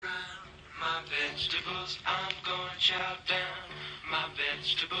vegetables, I'm gonna chow down my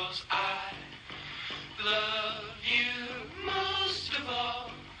vegetables. I love you most of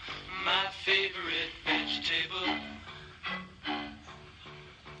all, my favorite vegetable.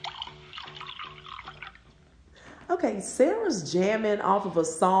 Okay, Sarah's jamming off of a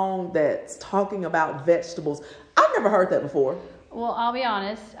song that's talking about vegetables. I've never heard that before. Well, I'll be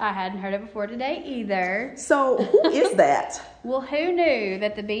honest, I hadn't heard it before today either. So, who is that? Well, who knew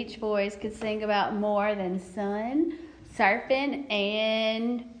that the Beach Boys could sing about more than sun, surfing,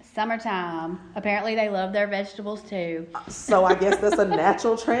 and summertime? Apparently, they love their vegetables too. So, I guess that's a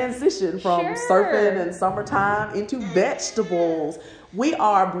natural transition from surfing and summertime into vegetables. We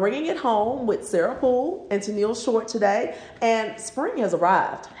are bringing it home with Sarah Poole and Tennille Short today, and spring has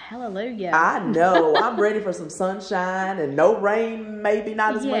arrived. Hallelujah. I know. I'm ready for some sunshine and no rain, maybe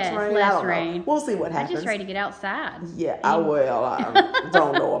not as much rain. Less I don't rain. know. We'll see what happens. I'm just ready to get outside. Yeah, I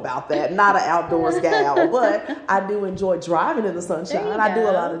don't know about that. Not an outdoors gal, but I do enjoy driving in the sunshine. I do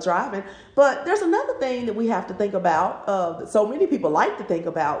a lot of driving. But there's another thing that we have to think about, that so many people like to think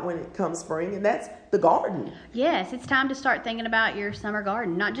about when it comes spring, and that's the garden. Yes, it's time to start thinking about your summer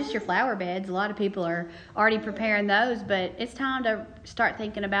garden, not just your flower beds. A lot of people are already preparing those, but it's time to start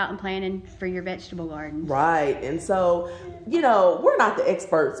thinking about and planning for your vegetable garden. Right. And so, we're not the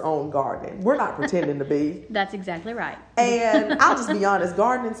experts on gardening. We're not pretending to be. That's exactly right. And I'll just be honest,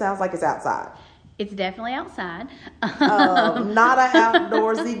 gardening sounds like it's outside. It's definitely outside. Not an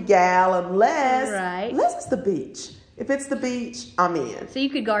outdoorsy gal unless it's the beach. If it's the beach, I'm in. So you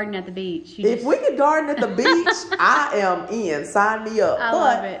could garden at the beach. If we could garden at the beach, I am in. Sign me up. I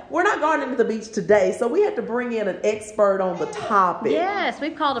love it. We're not gardening at the beach today, so we had to bring in an expert on the topic. Yes,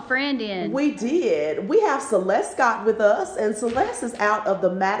 we've called a friend in. We did. We have Celeste Scott with us, and Celeste is out of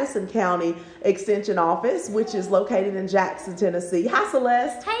the Madison County Extension Office, which is located in Jackson, Tennessee. Hi,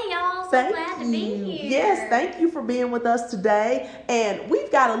 Celeste. Hey, y'all. So glad to be here. Yes, thank you for being with us today. And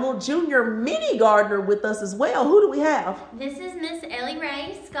we've got a little junior mini gardener with us as well. Who do we have? This is Miss Ellie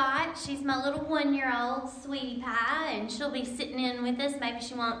Ray Scott. She's my little 1-year-old sweetie pie, and she'll be sitting in with us. Maybe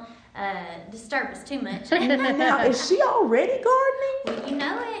she won't disturb us too much. Now, is she already gardening? Well, you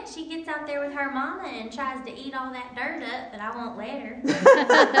know it. She gets out there with her mama and tries to eat all that dirt up, but I won't let her.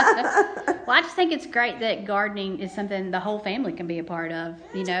 Well, I just think it's great that gardening is something the whole family can be a part of,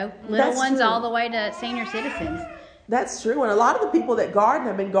 little That's ones true. all the way to senior citizens. That's true. And a lot of the people that garden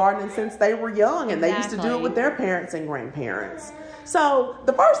have been gardening since they were young, and they used to do it Exactly. with their parents and grandparents. So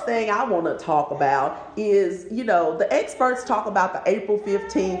the first thing I want to talk about is, the experts talk about the April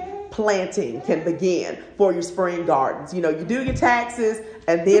 15th planting can begin for your spring gardens. You do your taxes,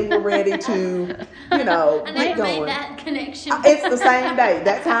 and then we're ready to, I know get you going. made that connection. It's the same day.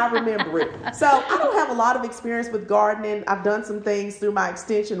 That's how I remember it. So I don't have a lot of experience with gardening. I've done some things through my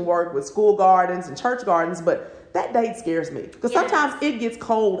extension work with school gardens and church gardens, but that date scares me because sometimes it gets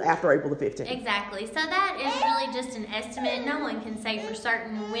cold after April the 15th. Exactly. So that is really just an estimate. No one can say for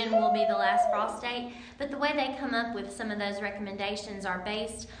certain when will be the last frost date, but the way they come up with some of those recommendations are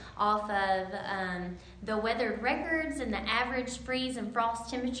based off of the weather records and the average freeze and frost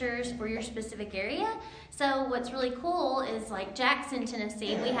temperatures for your specific area. So what's really cool is like Jackson,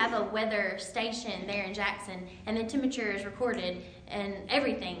 Tennessee, we have a weather station there in Jackson, and the temperature is recorded, and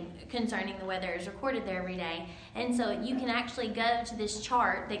everything concerning the weather is recorded there every day. And so you can actually go to this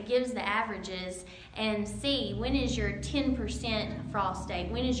chart that gives the averages and see when is your 10% frost date,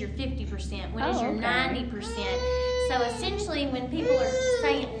 when is your 50%, when is your 90%. So essentially when people are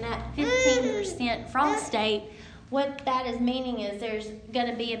saying that 15% frost date, what that is meaning is there's going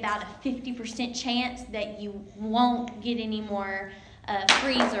to be about a 50% chance that you won't get any more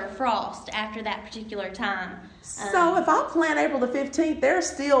freeze or frost after that particular time. So if I plant April the 15th, there's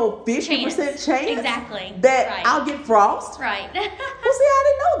still 50% chance exactly that right. I'll get frost? Right. Well, see, I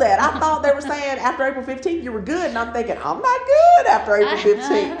didn't know that. I thought they were saying after April 15th you were good, and I'm thinking, I'm not good after April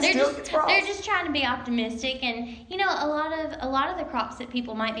 15th. Still gets frost. They're just trying to be optimistic, and a lot of the crops that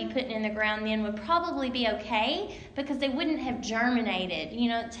people might be putting in the ground then would probably be okay because they wouldn't have germinated.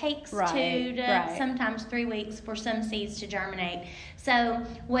 It takes 2 to sometimes 3 weeks for some seeds to germinate. So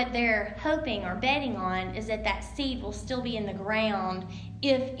what they're hoping or betting on is that seed will still be in the ground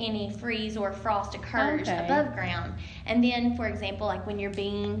if any freeze or frost occurs above ground. And then, for example, like when your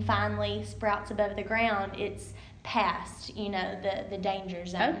bean finally sprouts above the ground, it's past, the danger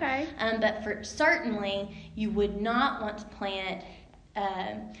zone. Okay. But certainly, you would not want to plant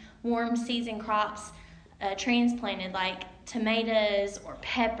warm season crops transplanted like tomatoes or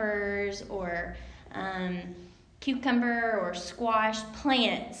peppers or cucumber or squash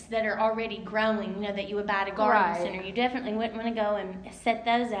plants that are already growing, that you would buy at a garden center. You definitely wouldn't want to go and set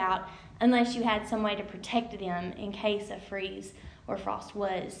those out unless you had some way to protect them in case a freeze or frost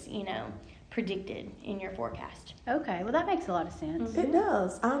was, predicted in your forecast. Okay, well that makes a lot of sense. It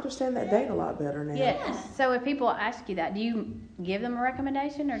does. I understand that date a lot better now. Yes. So if people ask you that, do you give them a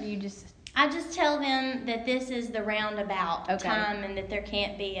recommendation, or do you just? I just tell them that this is the roundabout Okay. time and that there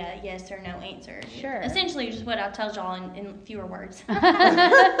can't be a yes or no answer. Sure. Essentially, just what I told y'all in fewer words.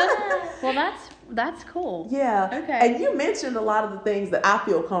 Well, that's cool. Yeah. Okay. And you mentioned a lot of the things that I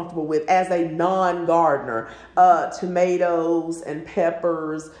feel comfortable with as a non-gardener. Tomatoes and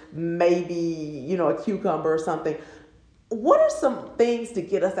peppers, maybe, a cucumber or something. What are some things to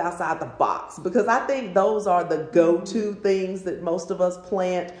get us outside the box? Because I think those are the go-to things that most of us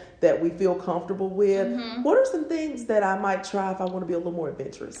plant that we feel comfortable with. Mm-hmm. What are some things that I might try if I want to be a little more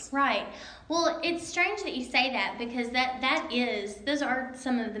adventurous? Right. Well, it's strange that you say that because those are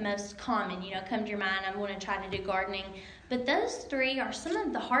some of the most common, come to your mind. I want to try to do gardening. But those three are some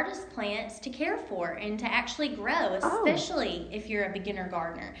of the hardest plants to care for and to actually grow, especially if you're a beginner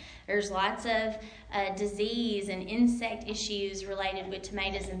gardener. There's lots of disease and insect issues related with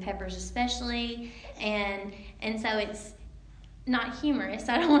tomatoes and peppers especially. And so it's not humorous.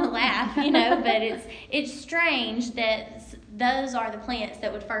 I don't want to laugh, but it's strange that those are the plants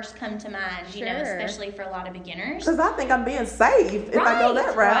that would first come to mind, Sure. Especially for a lot of beginners. Because I think I'm being safe if I go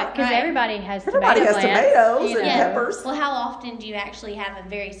that route. Because Right. everybody has Everybody tomato has plants, tomatoes and Yeah. peppers. Well, how often do you actually have a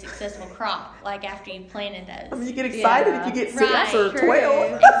very successful crop, like after you've planted those? I mean, you get excited Yeah. if you get 6 Right, or true.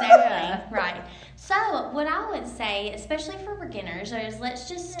 12. Exactly, Yeah. right. So what I would say, especially for beginners, is let's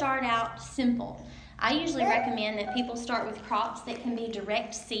just start out simple. I usually recommend that people start with crops that can be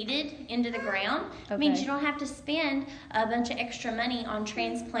direct seeded into the ground. It means Okay. you don't have to spend a bunch of extra money on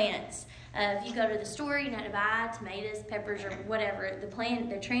transplants. If you go to the store, to buy tomatoes, peppers, or whatever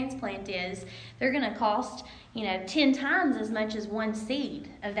the transplant is, they're going to cost 10 times as much as one seed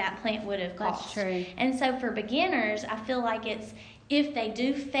of that plant would have cost. That's true. And so for beginners, I feel like if they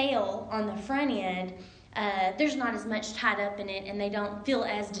do fail on the front end, there's not as much tied up in it and they don't feel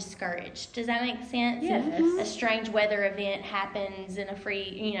as discouraged. Does that make sense? Yes. If a strange weather event happens in a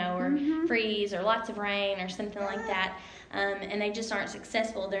freeze or lots of rain or something like that, and they just aren't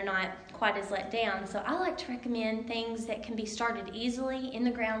successful, they're not quite as let down. So I like to recommend things that can be started easily in the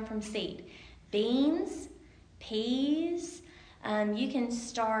ground from seed. Beans, peas, you can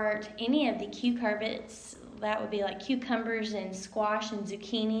start any of the cucurbits. That would be like cucumbers and squash and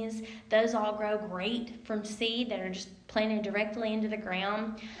zucchinis. Those all grow great from seed that are just planted directly into the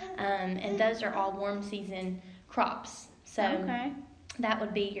ground. And those are all warm season crops. So Okay. that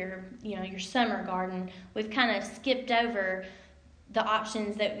would be your summer garden. We've kind of skipped over the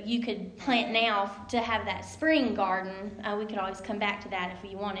options that you could plant now to have that spring garden. We could always come back to that if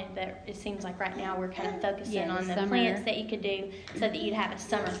we wanted, but it seems like right now we're kind of focusing Yeah, on the summer. plants that you could do so that you'd have a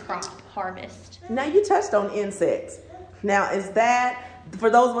summer crop harvest. Now, you touched on insects. Now, is that, for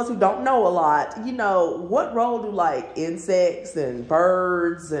those of us who don't know a lot, what role do insects and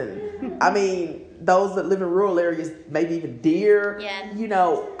birds and, those that live in rural areas, maybe even deer?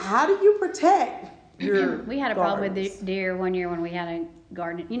 Yeah. How do you protect your We had a problem with gardens? deer one year when we had a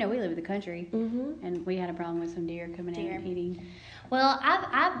garden. We live in the country, and we had a problem with some deer coming in and eating. Well,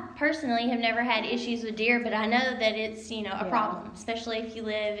 I personally have never had issues with deer, but I know that it's a problem, especially if you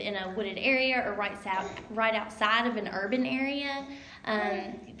live in a wooded area or right outside of an urban area.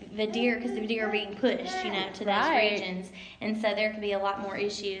 The deer are being pushed, to those Right. regions, and so there could be a lot more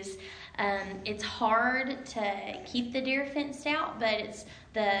issues. It's hard to keep the deer fenced out, but it's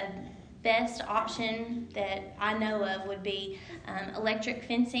the best option that I know of would be electric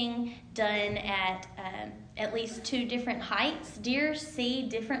fencing done at least 2 different heights. Deer see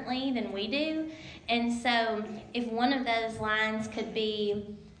differently than we do, and so if one of those lines could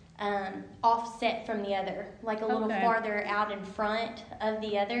be offset from the other, like a little Okay. farther out in front of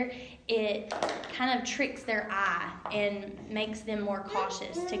the other, it kind of tricks their eye and makes them more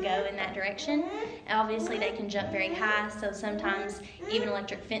cautious to go in that direction. Obviously, they can jump very high, so sometimes even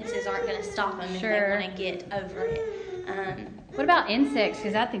electric fences aren't going to stop them if they Sure. want to get over it. What about insects?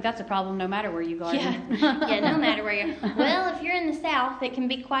 Because I think that's a problem no matter where you garden. No matter where you're. Well, if you're in the south, it can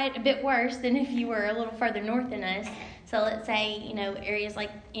be quite a bit worse than if you were a little further north than us. So let's say, areas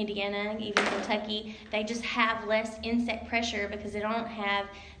like Indiana, even Kentucky, they just have less insect pressure because they don't have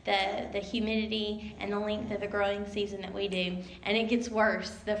the humidity and the length of the growing season that we do. And it gets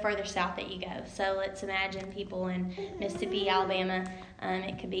worse the further south that you go. So let's imagine people in Mississippi, Alabama,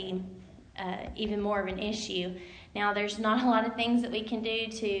 it could be even more of an issue. Now, there's not a lot of things that we can do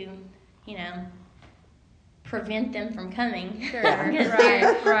to, prevent them from coming. Sure.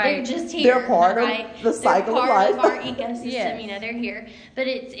 Because Right. they're just here. They're part right? of the cycle they're of part life. of our ecosystem. Yes. You know, they're here. But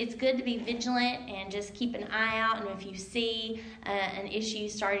it's good to be vigilant and just keep an eye out. And if you see an issue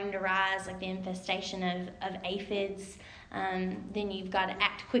starting to rise, like the infestation of aphids, then you've got to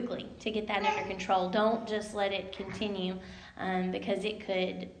act quickly to get that under control. Don't just let it continue, because it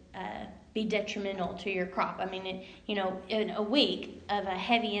could be detrimental to your crop. I mean, in a week of a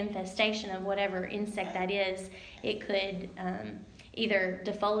heavy infestation of whatever insect that is, it could either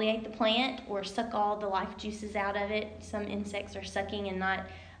defoliate the plant or suck all the life juices out of it. Some insects are sucking and not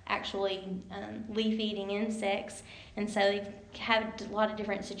actually leaf-eating insects, and so they have a lot of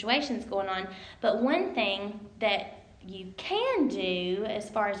different situations going on. But one thing that you can do as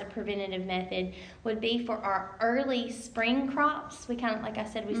far as a preventative method would be for our early spring crops. We kind of, like I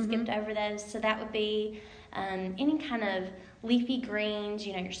said, we skipped over those. So that would be any kind of leafy greens,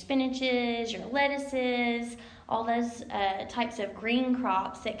 your spinaches, your lettuces, all those types of green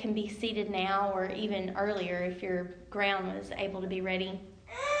crops that can be seeded now or even earlier if your ground was able to be ready.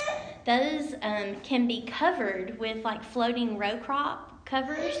 Those can be covered with like floating row crop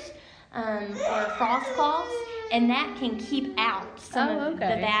covers or frost cloths, and that can keep out some of the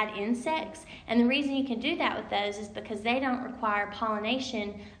bad insects. And the reason you can do that with those is because they don't require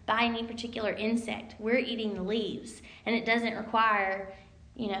pollination by any particular insect. We're eating the leaves, and it doesn't require,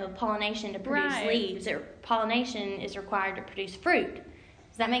 pollination to produce leaves. Pollination is required to produce fruit.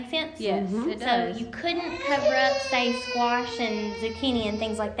 Does that make sense? Yes, it does. So you couldn't cover up, say, squash and zucchini and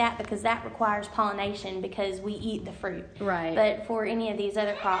things like that because that requires pollination because we eat the fruit. Right. But for any of these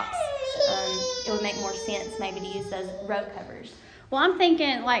other crops, it would make more sense maybe to use those row covers. Well, I'm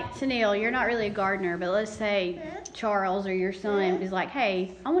thinking, like, Tennille, you're not really a gardener, but let's say Charles or your son is like,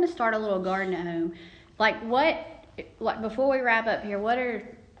 hey, I want to start a little garden at home. Before we wrap up here, what are,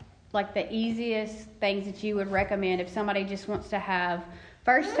 the easiest things that you would recommend if somebody just wants to have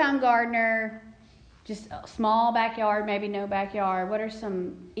first-time gardener, just a small backyard, maybe no backyard? What are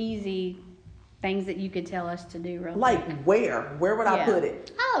some easy things that you could tell us to do real quick? Where would I put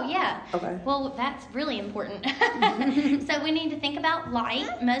it? Oh, yeah. Okay. Well, that's really important. So we need to think about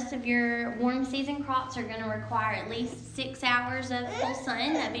light. Most of your warm season crops are going to require at least 6 hours of full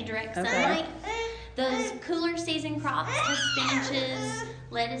sun. That'd be direct sunlight. Those cooler season crops, the spinaches,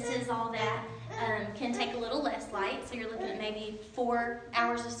 lettuces, all that, can take a little less light. So you're looking at maybe 4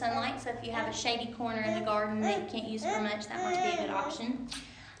 hours of sunlight. So if you have a shady corner in the garden that you can't use for much, that might be a good option.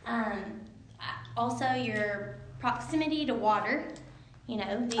 Also, your proximity to water.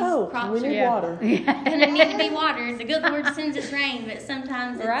 These crops we need are water. going to need to be watered. The good Lord sends its rain, but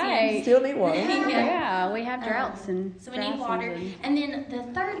sometimes it's Still need water. Yeah, we have droughts so we need water. And then the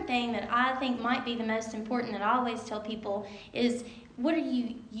third thing that I think might be the most important that I always tell people is, what are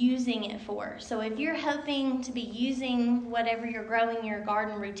you using it for? So if you're hoping to be using whatever you're growing in your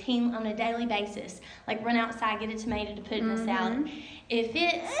garden routine on a daily basis, like run outside, get a tomato to put in a salad, if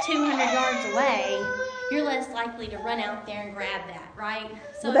it's 200 yards away, you're less likely to run out there and grab that, right?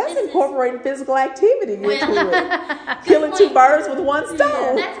 So that's incorporating physical activity into it. Killing point. 2 birds with 1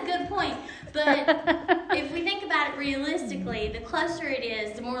 stone. That's a good point. But if we think about it realistically, the closer it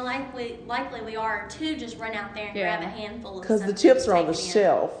is, the more likely we are to just run out there and grab a handful of because the chips are on the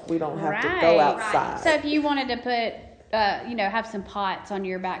shelf. We don't have to go outside. So if you wanted to put, have some pots on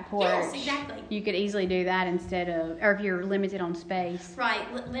your back porch, yes, exactly. You could easily do that instead of, or if you're limited on space. Right,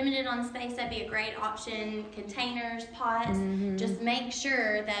 limited on space, that'd be a great option. Containers, pots. Just make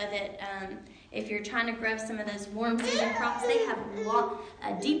sure, though, that if you're trying to grow some of those warm season crops, they have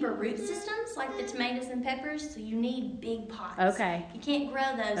deeper root systems like the tomatoes and peppers, so you need big pots. Okay. You can't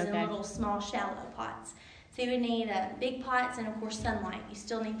grow those in little small shallow pots. So you would need big pots and, of course, sunlight. You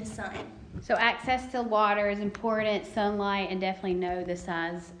still need the sun. So access to water is important, sunlight, and definitely know the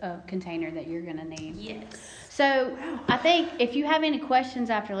size of container that you're going to need. Yes. So I think if you have any questions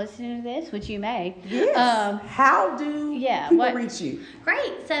after listening to this, which you may. Yes. How do people reach you?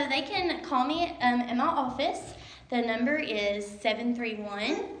 Great. So they can call me at my office. The number is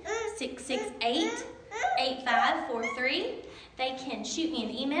 731-668-8543. They can shoot me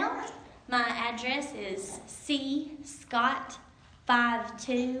an email. My address is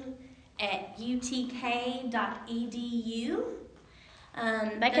cskott52@utk.edu.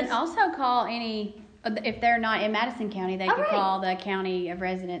 They can also call if they're not in Madison County, they can call the county of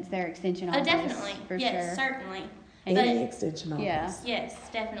residence, their extension office. Oh, definitely. For yes, sure. Certainly. Any extension office. Yeah. Yes,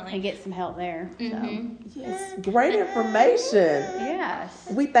 definitely. And get some help there. Yes, great information. Yes.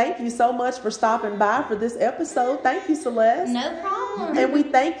 We thank you so much for stopping by for this episode. Thank you, Celeste. No problem. And we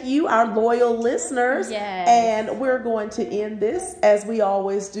thank you, our loyal listeners. Yes. And we're going to end this, as we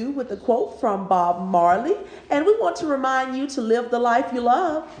always do, with a quote from Bob Marley. And we want to remind you to live the life you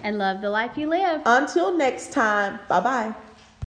love. And love the life you live. Until next time, bye-bye.